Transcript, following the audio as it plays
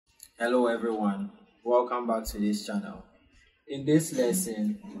Hello everyone, welcome back to this channel. In this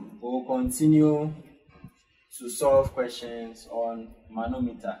lesson, we'll continue to solve questions on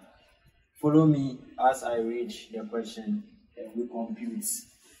manometer. Follow me as I read the question and we compute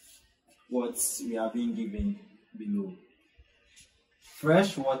what we are being given below.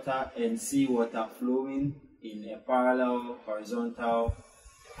 Fresh water and seawater flowing in a parallel horizontal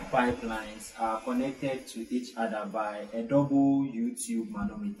pipelines are connected to each other by a double U-tube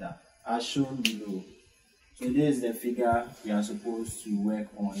manometer as shown below. So this is the figure we are supposed to work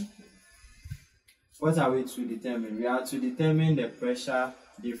on. What are we to determine? We are to determine the pressure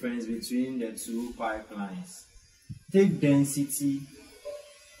difference between the two pipelines. Take density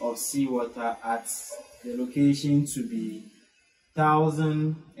of seawater at the location to be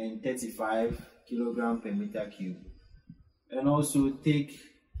 1035 kg per meter cube, and also take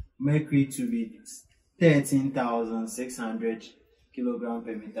mercury to be 13,600 kg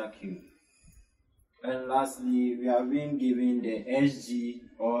per meter cube. And lastly, we have been given the Hg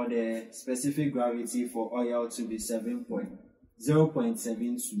or the specific gravity for oil to be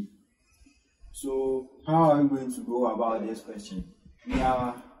 0.72. So how are we going to go about this question? We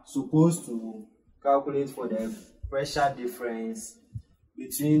are supposed to calculate for the pressure difference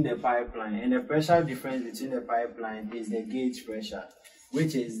between the pipeline, and the pressure difference between the pipeline is the gauge pressure,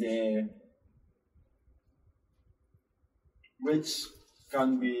 which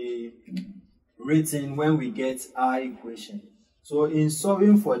can be written when we get our equation. So in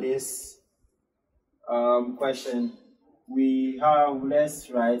solving for this question, let's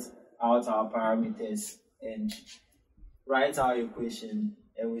write out our parameters and write our equation,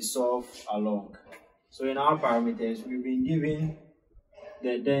 and we solve along. So in our parameters, we've been given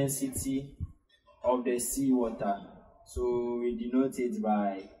the density of the seawater. So we denote it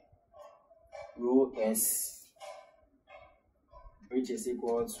by rho S, which is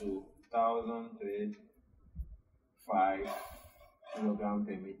equal to 1035 kg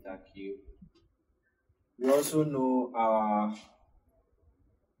per meter cube. We also know our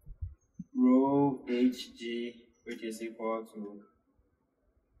rho Hg, which is equal to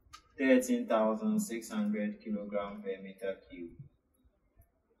 13,600 kg per meter cube.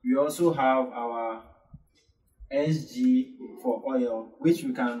 We also have our Sg for oil, which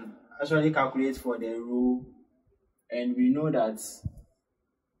we can actually calculate for the rho, and we know that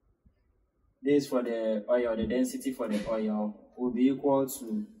this for the oil, the density for the oil will be equal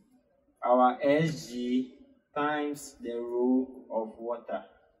to our Sg times the rho of water,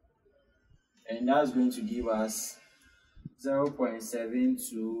 and that's going to give us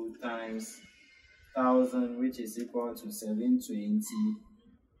 0.72 times 1000, which is equal to 720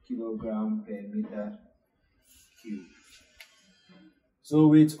 kg per meter cube. So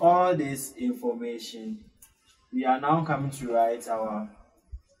with all this information, we are now coming to write our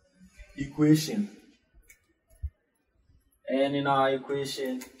equation. And in our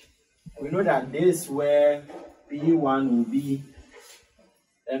equation, we know that this is where P1 will be,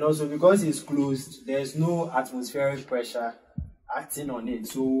 and also because it's closed, there's no atmospheric pressure acting on it,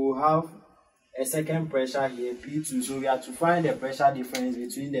 so we'll have a second pressure here, P2. So we have to find the pressure difference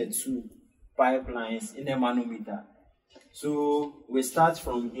between the two pipelines in the manometer. So we start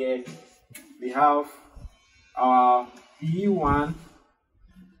from here. We have our P1,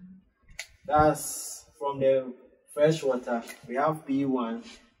 that's from the fresh water. We have P1.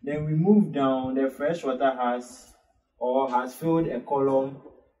 Then we move down. The fresh water has filled a column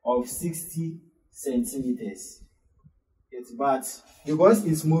of 60 centimeters. But because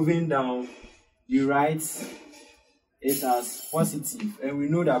it's moving down, you write it as positive, and we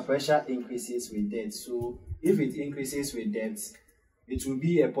know that pressure increases with depth. So if it increases with depth, it will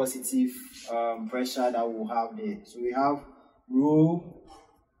be a positive pressure that we'll have there. So we have rho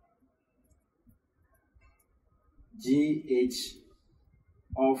GH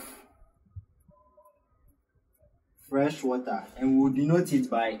of fresh water, and we'll denote it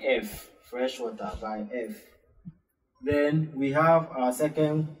by F, fresh water by F. Then we have our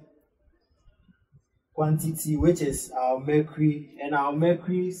second quantity, which is our mercury, and our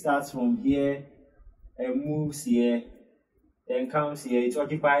mercury starts from here and moves here, then comes here. It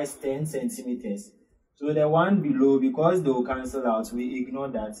occupies 10 centimeters. So the one below, because they will cancel out, we ignore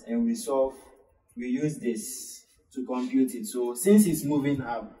that and we use this to compute it. So since it's moving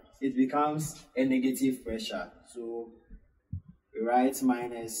up, it becomes a negative pressure. So we write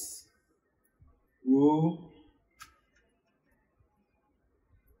minus rho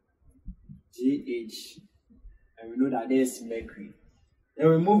GH, and we know that there's mercury. Then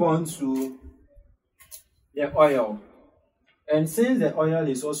we move on to the oil, and since the oil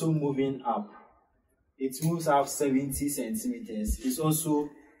is also moving up, it moves up 70 centimeters. It's also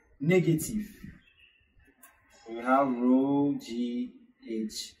negative, we have rho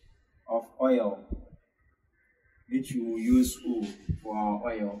GH of oil, which we will use O for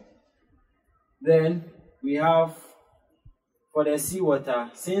our oil. Then we have for the seawater,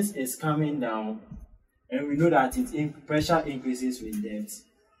 since it's coming down and we know that pressure increases with depth,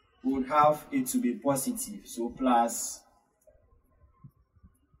 we would have it to be positive, so plus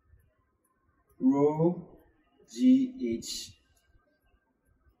rho GH,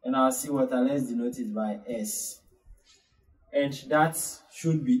 and our seawater, let's denote it by S, and that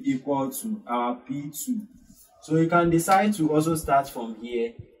should be equal to our P2. So you can decide to also start from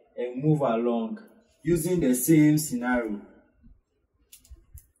here and move along using the same scenario.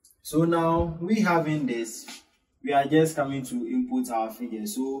 So now we having this, we are just coming to input our figure.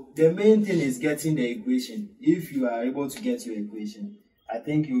 So the main thing is getting the equation. If you are able to get your equation, I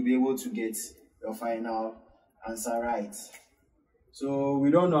think you'll be able to get your final answer right. So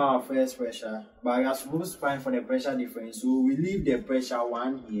we don't know our first pressure, but we are supposed to find for the pressure difference. So we leave the pressure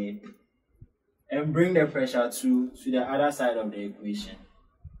 1 here and bring the pressure 2 to the other side of the equation.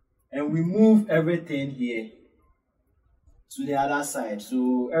 And we move everything here to the other side.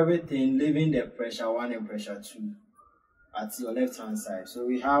 So everything leaving the pressure 1 and pressure 2 at your left hand side. So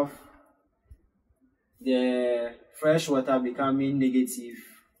we have the fresh water becoming negative.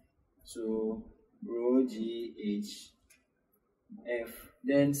 So rho GH F.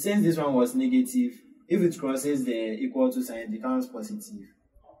 Then since this one was negative, if it crosses the equal to sign, it becomes positive.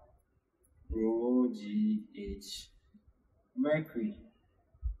 Rho GH mercury.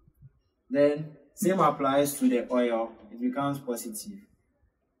 Then same applies to the oil, it becomes positive.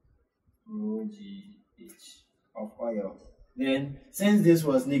 Rho GH of oil. Then since this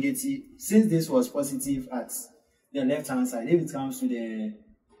was negative, since this was positive at the left hand side, if it comes to the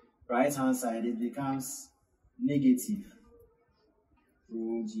right hand side, it becomes negative.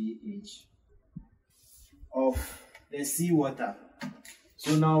 Rho GH of the seawater.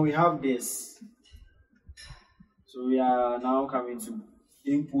 So now we have this. So we are now coming to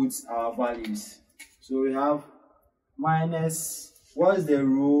input our values. So we have minus, what is the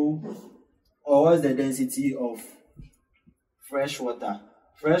rho or what is the density of fresh water?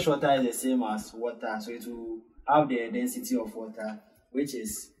 Fresh water is the same as water, so it will have the density of water, which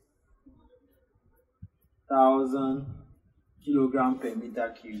is 1000 kilogram per meter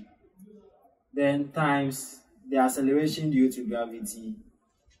cube. Then times the acceleration due to gravity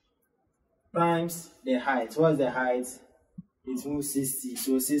times the height. What's the height? It moves 60.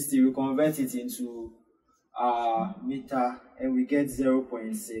 So 60, we convert it into meter and we get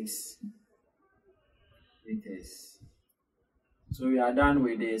 0.6 meters. So we are done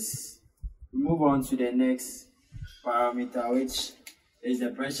with this. We move on to the next parameter, which is the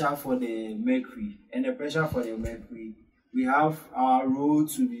pressure for the mercury. And the pressure for the mercury, we have our rho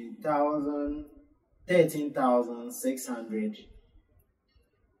to be 13,600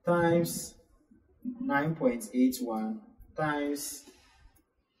 times 9.81 times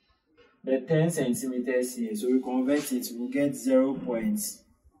the 10 centimeters here. So we convert it, we get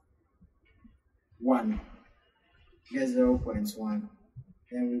 0.1. Get 0.1.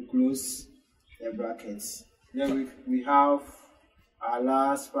 Then we close the brackets. Then we have our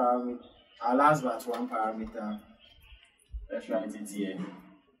last parameter, our last but one parameter. Let's write it here.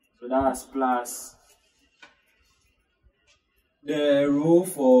 So that's plus the rho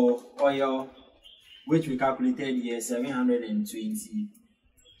for oil, which we calculated here, 720.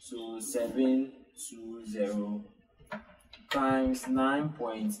 So 720 times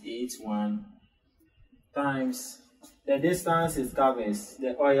 9.81 times the distance it covers.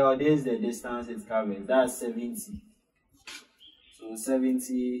 The oil, this is the distance it covers. That's 70. So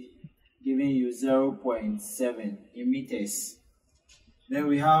 70 giving you 0.7 in meters. Then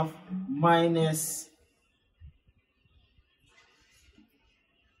we have minus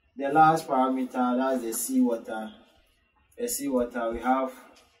the last parameter, that's the seawater. The seawater, we have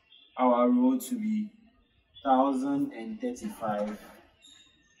our rho to be 1035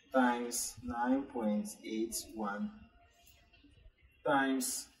 times 9.81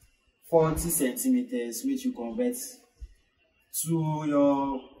 times 40 centimeters, which you convert to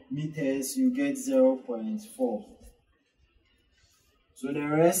your meters, you get 0.4. So the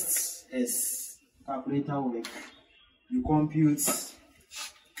rest is calculator work. You compute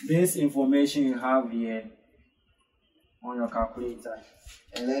this information you have here on your calculator,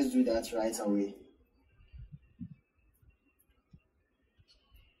 and let's do that right away.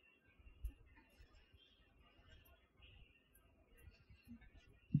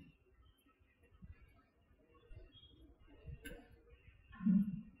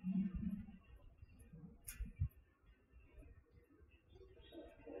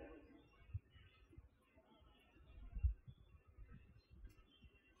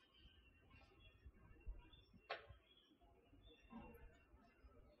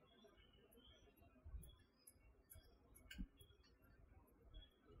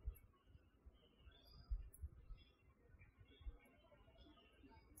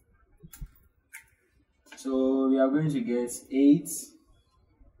 So we are going to get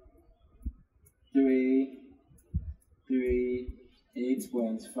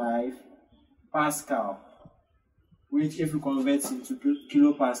 8.5 Pascal, which if we convert into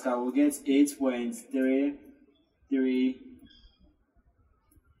kilopascal, we'll get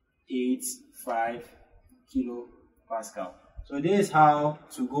 8.3385 kilopascal. So this is how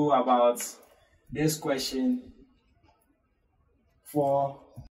to go about this question for